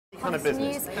Kind of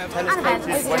business.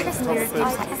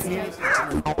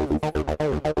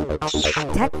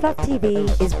 TechFluff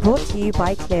TV is brought to you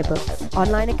by ClearBooks,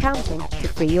 online accounting to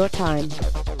free your time.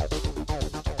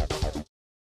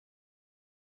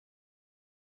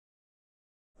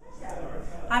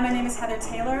 Hi, my name is Heather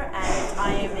Taylor, and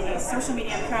I am a social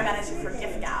media and PR manager for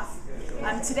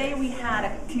GiffGaff. Today we had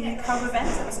a community club event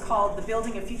that was called The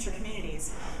Building of Future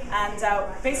Communities, and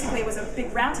basically it was a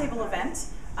big roundtable event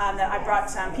that I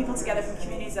brought people together from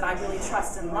communities that I really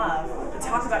trust and love to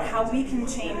talk about how we can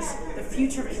change the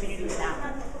future of communities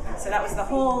now. So that was the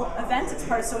whole event. It's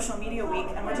part of Social Media Week,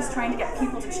 and we're just trying to get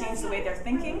people to change the way they're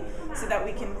thinking so that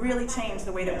we can really change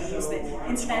the way that we use the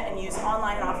internet and use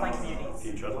online and offline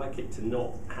communities. I'd like it to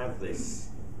not have this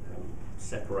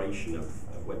separation of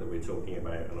whether we're talking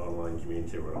about an online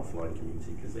community or an offline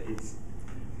community, because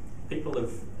people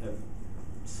have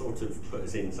sort of put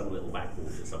us in some little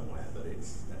backwater somewhere, but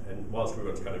and whilst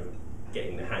everyone's kind of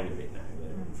getting the hang of it now,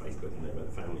 Facebook and where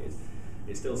the family is,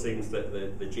 it still seems that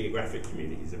the geographic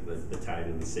communities of the town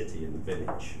and the city and the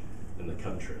village and the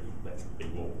country, let's be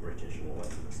more British and all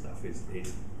that sort of stuff, is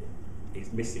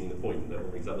missing the point that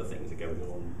all these other things are going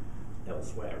on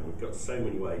elsewhere. And we've got so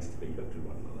many ways to be hooked with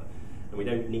one another, and we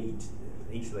don't need,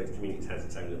 each of those communities has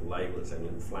its own little label, its own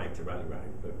little flag to rally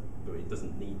around, but it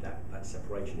doesn't need that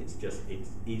separation. It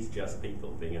is just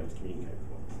people being able to communicate with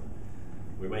one another.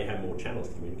 We may have more channels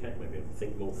to communicate, maybe able to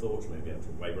think more thoughts, maybe able to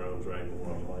wave our arms around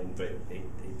more online, but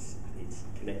it's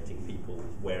connecting people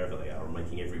wherever they are and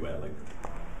making everywhere local.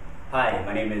 Hi,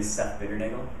 my name is Seth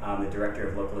Bitternagel. I'm the Director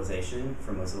of Localization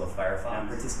for Mozilla Firefox. I'm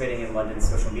participating in London's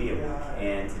Social Media Week,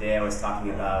 and today I was talking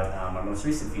about our most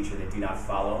recent feature, the Do Not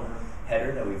Follow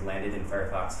header that we've landed in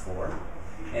Firefox 4.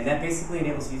 And that basically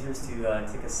enables users to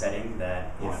tick a setting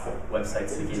that, if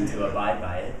websites begin to abide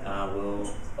by it, will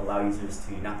allow users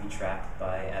to not be tracked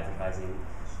by advertising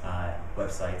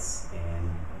websites, and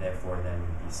therefore then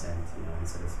be sent any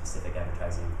sort of specific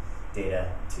advertising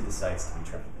data to the sites to be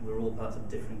tracked. We're all part of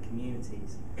different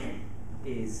communities.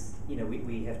 We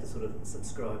have to sort of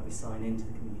subscribe, we sign into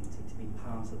the community to be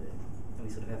part of it, and we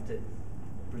sort of have to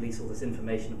release all this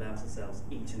information about ourselves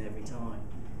each and every time.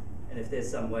 And if there's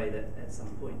some way that at some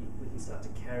point we can start to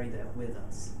carry that with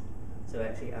us, so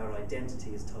actually our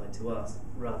identity is tied to us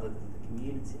rather than the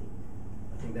community,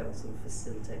 I think that will sort of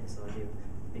facilitate this idea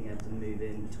of being able to move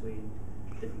in between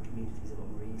different communities a lot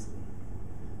more easily.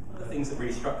 One of the things that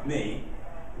really struck me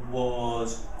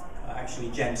was actually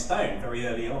Jen Stone very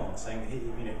early on, saying that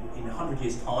in 100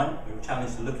 years' time, we were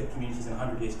challenged to look at communities in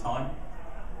 100 years' time.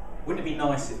 Wouldn't it be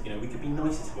nice if we could be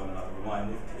nicer to one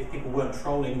another, if people weren't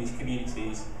trolling these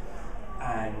communities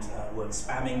and weren't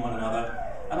spamming one another?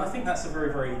 And I think that's a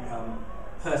very, very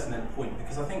pertinent point,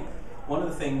 because I think one of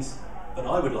the things that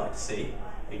I would like to see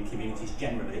in communities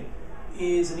generally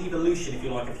is an evolution, if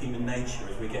you like, of human nature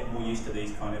as we get more used to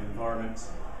these kind of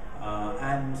environments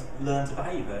and learn to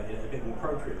behave a bit more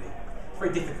appropriately. It's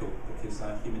very difficult because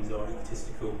humans are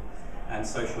egotistical and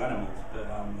social animals, but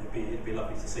it'd be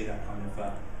lovely to see that kind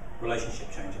of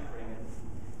relationship changing.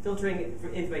 Filtering for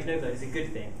information overload is a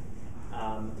good thing.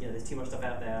 There's too much stuff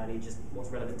out there, I need just what's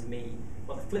relevant to me.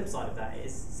 But the flip side of that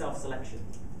is self-selection.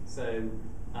 So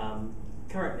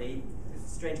currently, a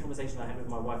strange conversation I had with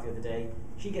my wife the other day,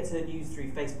 she gets her news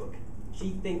through Facebook.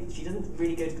 She doesn't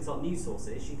really go to consult news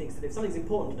sources. She thinks that if something's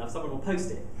important enough, someone will post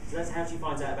it. So that's how she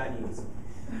finds out about news.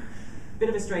 Bit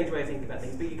of a strange way of thinking about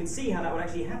things, but you can see how that would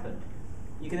actually happen.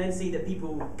 You can then see that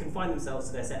people confine themselves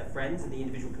to their set of friends and the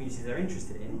individual communities they're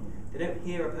interested in. They don't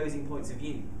hear opposing points of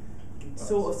view. You can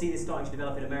sort of see this starting to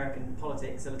develop in American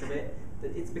politics a little bit.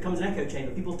 That it becomes an echo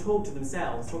chamber. People talk to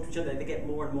themselves, talk to each other. They get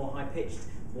more and more high-pitched,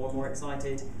 more and more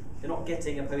excited. They're not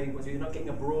getting opposing points of view. They're not getting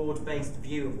a broad-based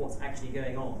view of what's actually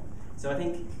going on. So I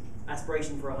think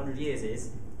aspiration for 100 years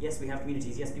is, yes, we have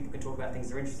communities, yes, people can talk about things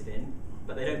they're interested in,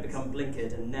 but they don't become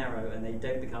blinkered and narrow, and they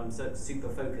don't become so super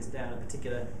focused down a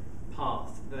particular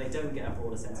path, that they don't get a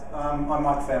broader sense of it. I'm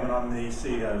Mike Fairman, I'm the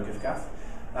CEO of GiffGaff.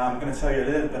 I'm going to tell you a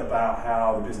little bit about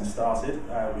how the business started,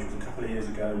 which was a couple of years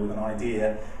ago with an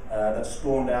idea that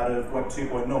spawned out of Web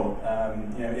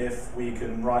 2.0. If we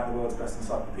can write the world's best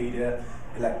encyclopedia,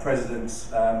 elect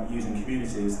presidents using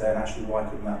communities, then actually why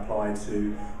couldn't that apply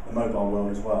to the mobile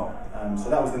world as well? So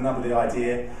that was the nub of the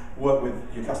idea, work with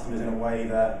your customers in a way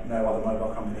that no other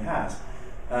mobile company has.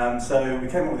 So we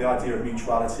came up with the idea of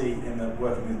mutuality, in that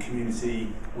working with the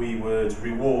community we would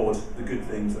reward the good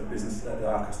things that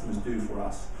our customers do for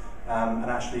us.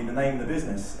 And actually the name of the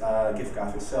business,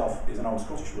 GiffGaff itself, is an old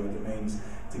Scottish word that means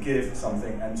to give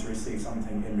something and to receive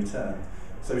something in return.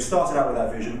 So we started out with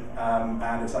that vision,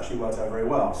 and it's actually worked out very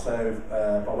well. So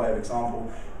by way of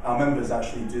example, our members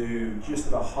actually do just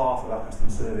about half of our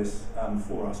customer service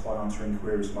for us by answering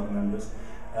queries from other members.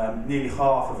 Nearly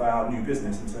half of our new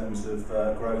business in terms of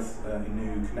growth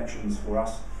in new connections for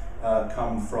us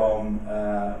come from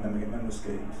member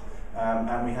schemes.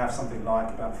 And we have something like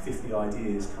about 50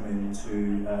 ideas come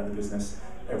into the business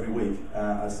every week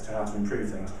as to how to improve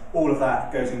things. All of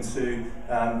that goes into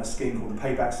a scheme called the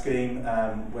Payback Scheme,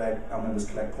 where our members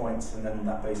collect points, and then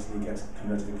that basically gets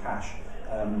converted to cash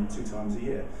 2 times a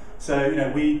year.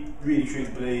 So, we really truly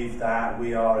believe that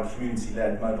we are a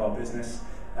community-led mobile business.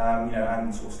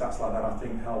 And sort of stats like that, I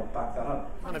think, help back that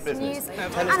up. On a business.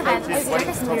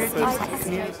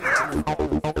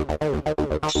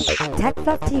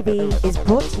 TechFluff TV is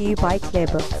brought to you by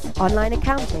ClearBooks, online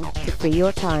accounting to free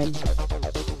your time.